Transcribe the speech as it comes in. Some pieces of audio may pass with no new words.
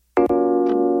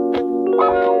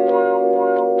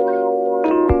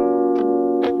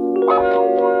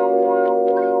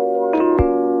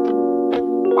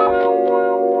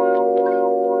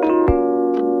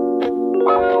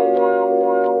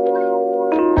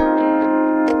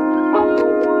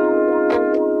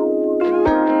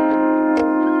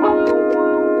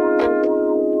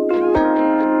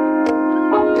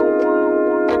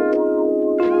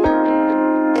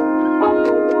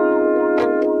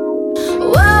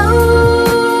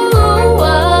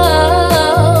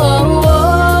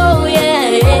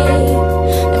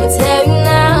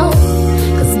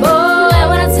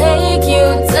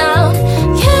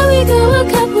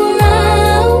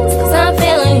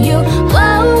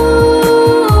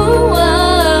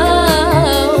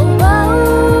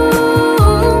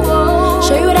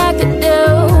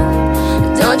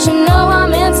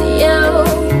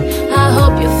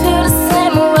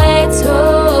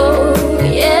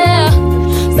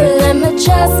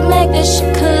make this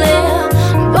shit clear.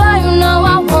 Boy, you know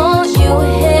I want you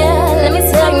here. Let me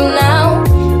tell you now,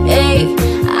 hey,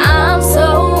 I'm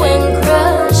so in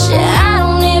crush. I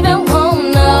don't even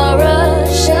wanna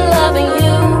rush in loving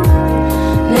you.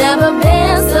 Never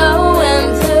been so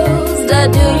enthused. I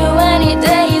do you any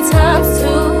day times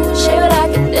two. Show what I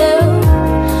can do.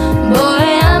 Boy,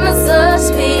 I'm in such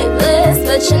sweet bliss,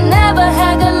 but you never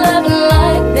had good loving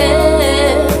like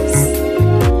this.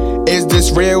 Is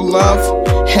this real love?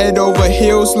 Head over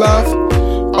heels love?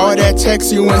 All that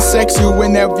text you and sex you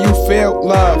whenever you feel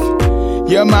love.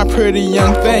 You're my pretty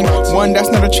young thing, one that's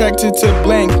not attracted to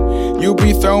bling. You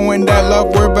be throwing that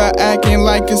love word but acting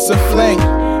like it's a fling.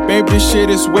 Baby, this shit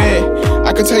is weird.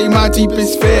 I can tell you my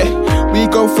deepest fear. We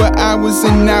go for hours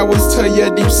and hours till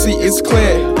your deep sea is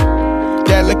clear.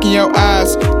 That look in your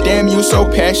eyes, damn you so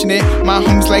passionate. My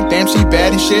homies like damn she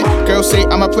bad and shit. Girls say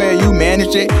I'm a player, you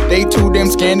manage it. They too damn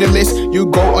scandalous. You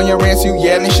go on your rants, you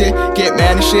yelling shit. Get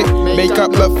mad and shit. Make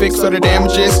up love, fix all the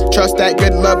damages. Trust that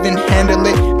good love and handle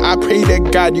it. I pray to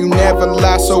God you never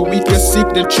lie so we can seek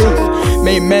the truth.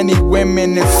 Made many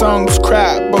women and songs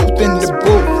cry, both in the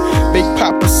booth. Big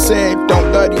Papa said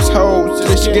don't love these hoes,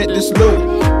 just get this loot.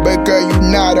 But girl you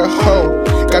not a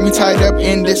hoe, got me tied up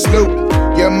in this loop.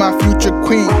 You're my future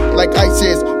queen, like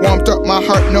ISIS. Warmed up my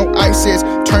heart, no ISIS.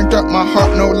 Turned up my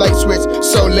heart, no light switch.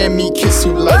 So let me kiss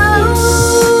you like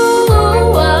this.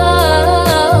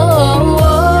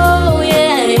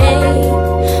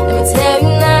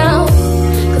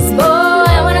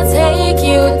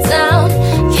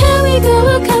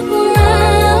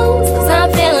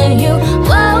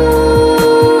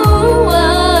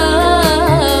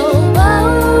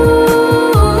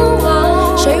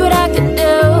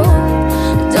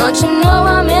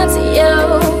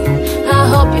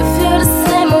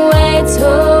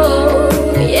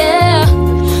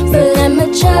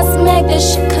 Just make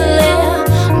this shit clear.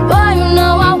 Boy, you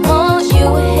know I want you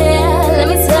here. Let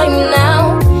me tell you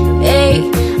now, hey,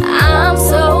 I'm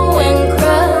so in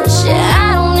crush.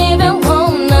 I don't even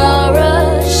wanna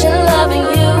rush in loving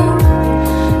you.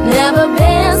 Never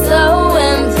been so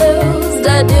enthused.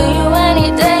 I do you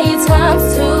any day times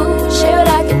two. Show what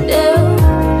I can do.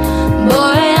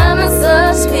 Boy, I'm in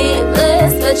such sweet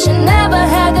bliss, but you never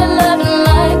had good loving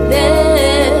like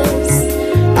this.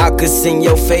 I could sing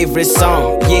your favorite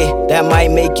song, yeah, that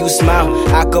might make you smile.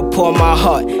 I could pour my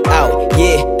heart out,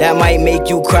 yeah, that might make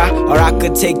you cry. Or I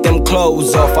could take them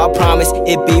clothes off, I promise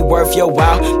it'd be worth your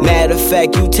while. Matter of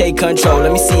fact, you take control,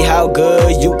 let me see how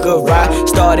good you could ride.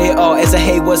 Started all as a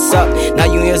hey, what's up? Now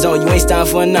you in your zone, you ain't stand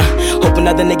for none. Hope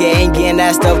another nigga ain't getting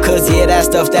that stuff, cause yeah, that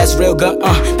stuff, that's real good,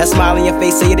 That smile in your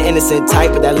face, say you're the innocent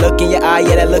type. But that look in your eye,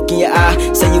 yeah, that look in your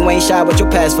eye. Say you ain't shy, but your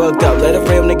past fucked up. Let a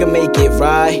real nigga make it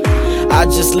right. I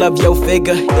just love your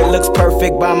figure, it looks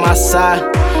perfect by my side.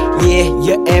 Yeah,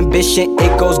 your ambition,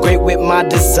 it goes great with my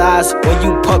desires. When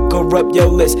you pucker up your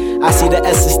lips, I see the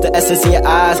essence in your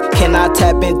eyes. Can I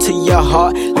tap into your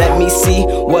heart? Let me see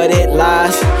what it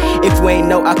lies. If you ain't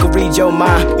know, I could read your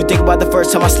mind. You think about the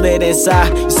first time I slid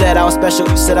inside. You said I was special,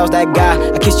 you said I was that guy.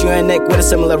 I kissed you in the neck with a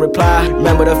similar reply.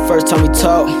 Remember the first time we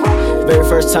talked, very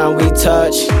first time we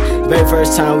touched, very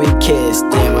first time we kissed.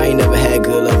 Damn, I ain't never had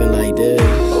good loving like this.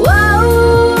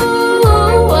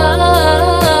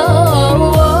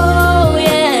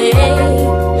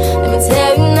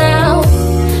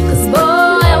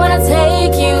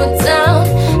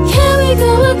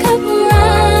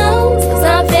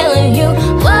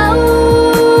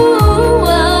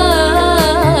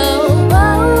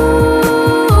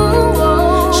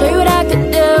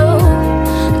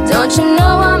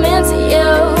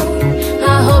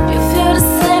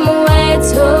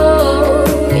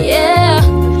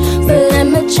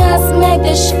 Just make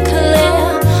this shit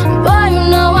clear. Boy, you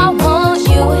know I want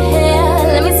you here.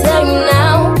 Let me tell you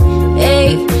now, hey,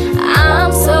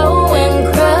 I'm so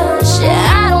in crush.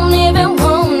 I don't even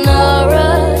wanna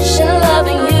rush in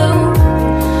loving you.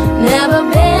 Never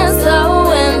been so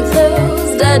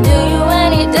enthused. I do you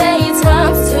any day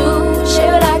times two. Show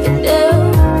what I can do.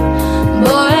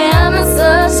 Boy, I'm in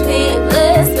such sweet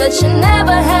bliss, but you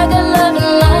never had good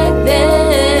loving like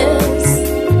this.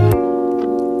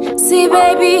 See,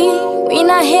 baby, when you're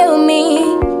not here with me,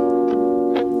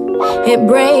 it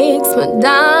breaks me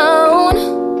down.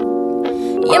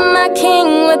 You're my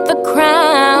king with the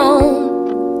crown.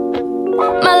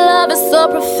 My love is so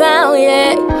profound,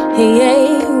 yeah,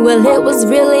 yeah. Well, it was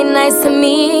really nice to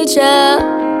meet ya.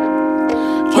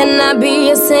 Can I be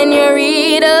your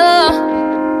senorita?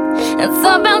 It's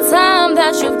about time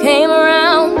that you came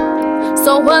around.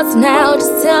 So what's now?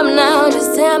 Just tell me now,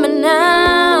 just tell me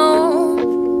now.